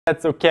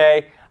That's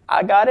okay.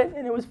 I got it,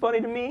 and it was funny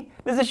to me.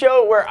 This is a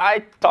show where I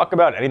talk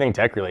about anything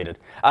tech-related.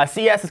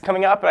 CES is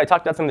coming up, and I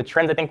talked about some of the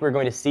trends I think we're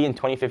going to see in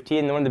 2015.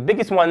 And one of the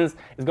biggest ones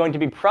is going to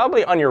be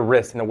probably on your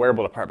wrist in the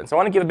wearable department. So I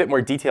want to give a bit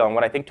more detail on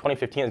what I think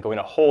 2015 is going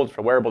to hold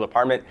for wearable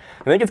department.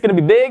 I think it's going to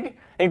be big.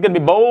 I think it's going to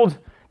be bold.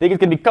 I think it's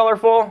going to be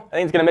colorful. I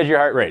think it's going to measure your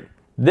heart rate.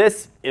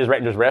 This is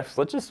Rettinger's Riffs.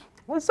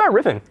 Let's start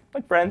riffing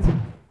like friends.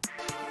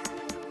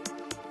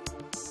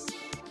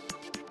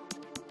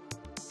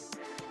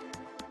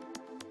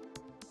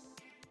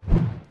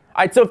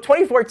 All right, so if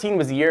 2014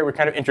 was the year we're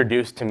kind of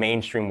introduced to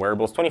mainstream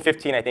wearables,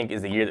 2015 I think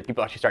is the year that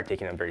people actually start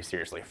taking them very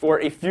seriously for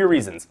a few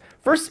reasons.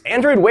 First,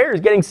 Android Wear is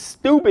getting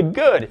stupid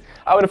good.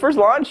 When it first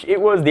launched, it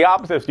was the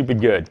opposite of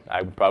stupid good.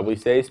 I would probably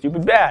say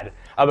stupid bad.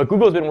 But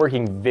Google's been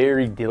working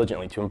very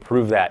diligently to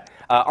improve that.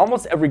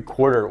 Almost every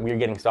quarter, we are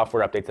getting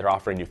software updates that are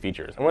offering new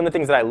features. And one of the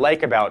things that I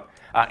like about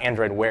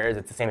Android Wear is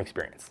it's the same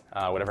experience,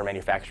 whatever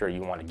manufacturer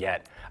you want to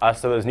get.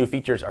 So those new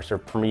features are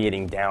sort of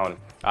permeating down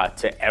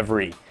to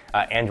every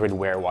Android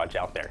Wear watch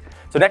out there.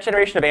 So next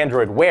generation of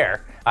Android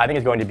Wear, I think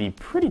is going to be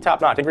pretty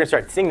top-notch. I think we're going to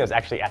start seeing those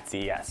actually at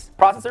CES.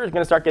 Processor is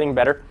going to start getting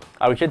better.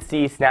 We should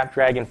see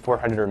Snapdragon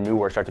 400 or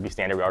newer start to be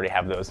standard. We already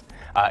have those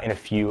in a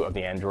few of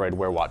the Android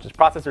Wear watches.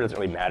 Processor doesn't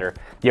really matter.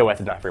 The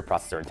OS is not very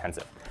processor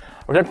intensive.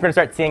 We're going to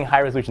start seeing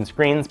high-resolution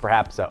screens,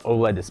 perhaps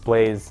OLED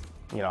displays.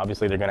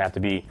 Obviously they're going to have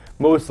to be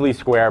mostly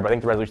square, but I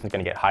think the resolution is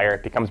going to get higher.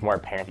 It becomes more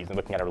apparent using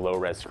looking at a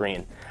low-res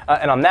screen.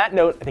 And on that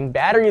note, I think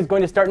battery is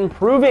going to start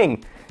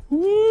improving.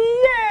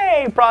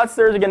 Yay!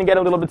 Processors are going to get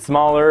a little bit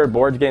smaller,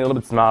 boards getting a little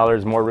bit smaller,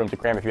 there's more room to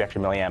cram a few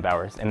extra milliamp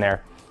hours in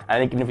there. I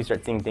think even if we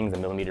start seeing things a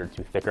millimeter or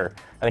two thicker,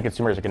 I think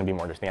consumers are going to be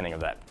more understanding of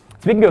that.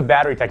 Speaking of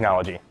battery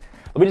technology,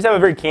 let me just have a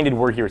very candid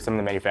word here with some of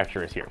the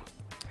manufacturers here.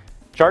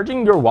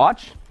 Charging your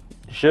watch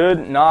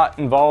should not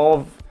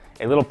involve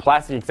a little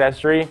plastic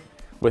accessory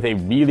with a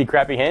really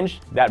crappy hinge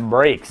that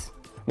breaks.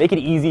 Make it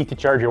easy to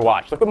charge your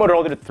watch. Look what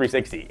Motorola did with the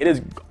 360. It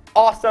is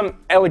awesome,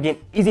 elegant,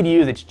 easy to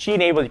use. It's Qi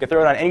enabled. You can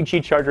throw it on any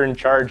Qi charger and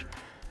charge.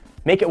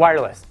 Make it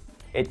wireless.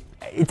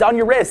 It's on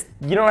your wrist.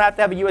 You don't have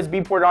to have a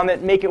USB port on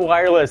it. Make it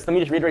wireless. Let me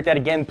just reiterate that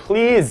again.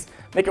 Please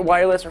make it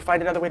wireless or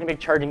find another way to make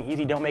charging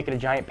easy. Don't make it a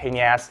giant pain in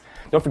the ass.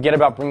 Don't forget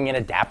about bringing an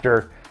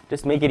adapter.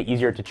 Just make it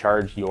easier to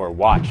charge your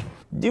watch.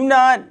 Do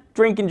not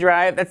drink and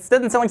drive. That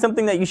doesn't sound like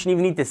something that you should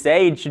even need to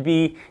say. It should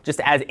be just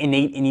as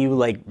innate in you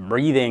like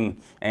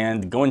breathing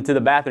and going to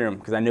the bathroom,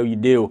 because I know you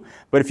do.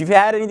 But if you've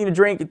had anything to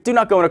drink, do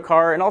not go in a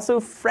car. And also,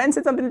 if friends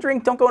had something to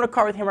drink, don't go in a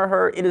car with him or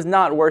her. It is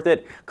not worth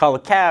it. Call a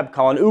cab,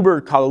 call an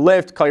Uber, call a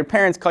Lyft, call your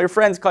parents, call your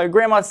friends, call your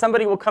grandma.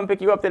 Somebody will come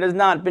pick you up that has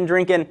not been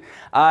drinking.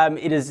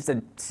 It is just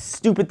a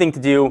stupid thing to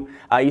do.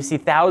 You see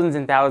thousands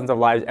and thousands of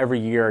lives every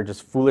year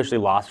just foolishly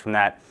lost from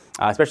that.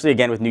 Especially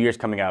again with New Year's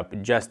coming up,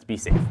 just be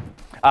safe.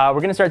 We're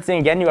going to start seeing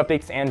again new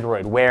updates to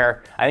Android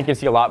Wear. I think you'll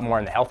see a lot more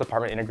in the health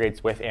department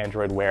integrates with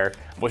Android Wear.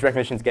 Voice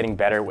recognition is getting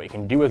better. What you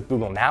can do with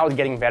Google Now is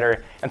getting better,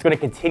 and it's going to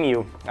continue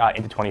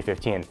into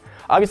 2015.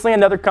 Obviously,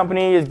 another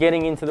company is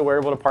getting into the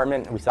wearable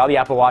department. We saw the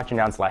Apple Watch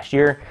announced last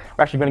year.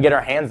 We're actually going to get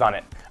our hands on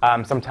it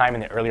sometime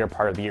in the earlier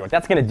part of the year. What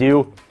that's going to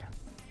do,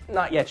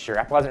 not yet sure.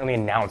 Apple hasn't really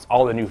announced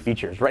all the new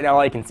features. Right now,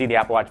 all I can see the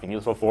Apple Watch being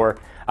useful for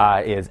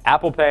is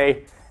Apple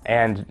Pay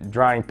and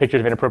drawing pictures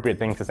of inappropriate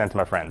things to send to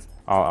my friends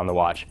on the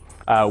watch.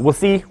 We'll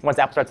see once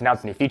Apple starts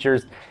announcing new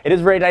features. It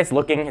is very nice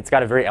looking. It's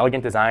got a very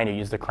elegant design. You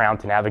use the crown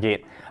to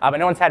navigate, but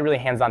no one's had really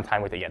hands-on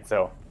time with it yet,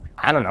 so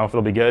I don't know if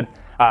it'll be good.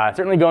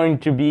 Certainly going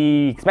to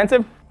be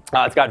expensive.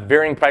 It's got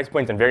varying price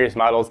points and various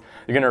models.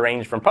 They're going to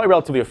range from probably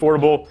relatively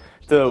affordable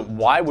to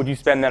why would you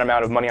spend that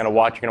amount of money on a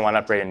watch you're going to want to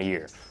upgrade in a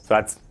year. So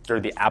that's sort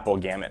of the Apple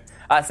gamut.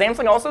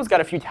 Samsung also has got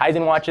a few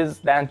Tizen watches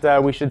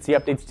that we should see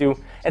updates to.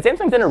 And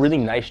Samsung's done a really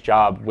nice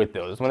job with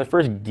those. When the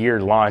first Gear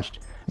launched,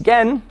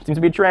 again, seems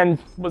to be a trend,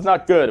 was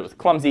not good. It was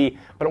clumsy,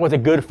 but it was a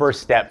good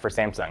first step for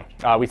Samsung.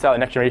 We saw the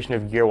next generation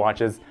of Gear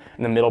watches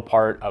in the middle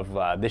part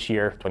of this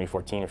year,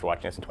 2014, if you're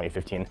watching this in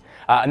 2015.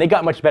 And they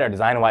got much better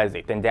design-wise.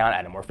 They thinned down,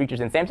 added more features.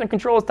 And Samsung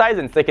controls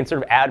Tizen, so they can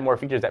sort of add more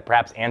features that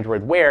perhaps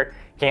Android Wear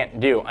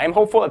can't do. I am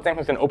hopeful that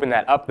Samsung's going to open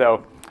that up,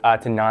 though,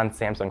 to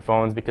non-Samsung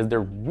phones, because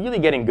they're really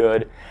getting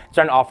good,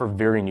 starting to offer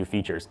very new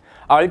features.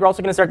 I think we're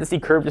also going to start to see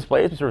curved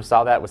displays. We sort of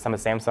saw that with some of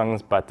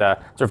Samsung's, but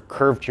sort of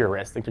curved to your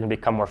wrist. I think they're going to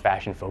become more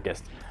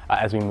fashion-focused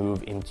as we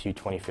move into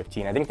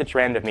 2015. I think the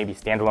trend of maybe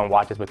standalone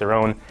watches with their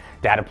own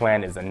data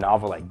plan is a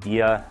novel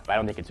idea, but I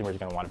don't think consumers are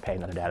going to want to pay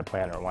another data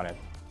plan or want to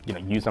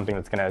use something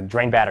that's going to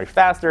drain battery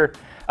faster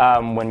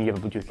when you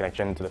have a Bluetooth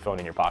connection to the phone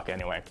in your pocket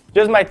anyway.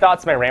 Just my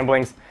thoughts, my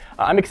ramblings.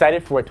 I'm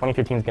excited for what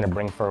 2015 is going to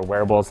bring for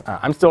wearables.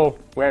 I'm still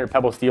wearing a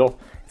Pebble Steel.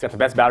 It's got the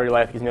best battery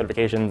life, easy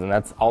notifications, and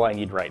that's all I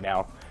need right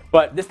now.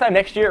 But this time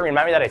next year,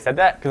 remind me that I said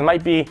that, because it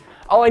might be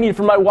all I need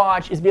for my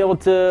watch is to be able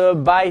to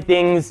buy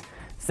things,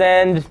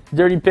 send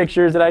dirty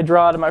pictures that I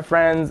draw to my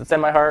friends,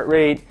 send my heart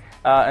rate,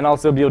 and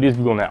also be able to use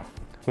Google Now.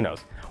 Who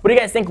knows? What do you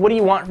guys think? What do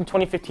you want from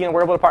 2015 in the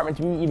wearable department?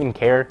 Do you even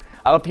care?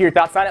 I'd love to hear your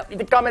thoughts on it. Leave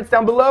the comments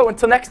down below.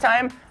 Until next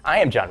time, I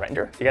am John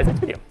Rettinger. See you guys next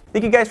video.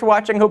 Thank you guys for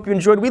watching. Hope you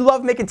enjoyed. We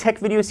love making tech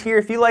videos here.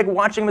 If you like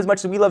watching them as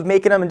much as we love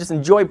making them and just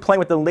enjoy playing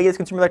with the latest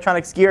consumer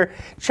electronics gear,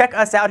 check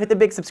us out. Hit the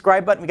big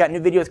subscribe button. We got new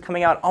videos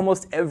coming out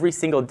almost every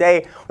single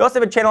day. We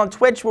also have a channel on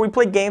Twitch where we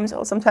play games,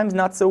 sometimes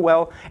not so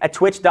well, at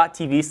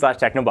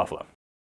twitch.tv/technobuffalo.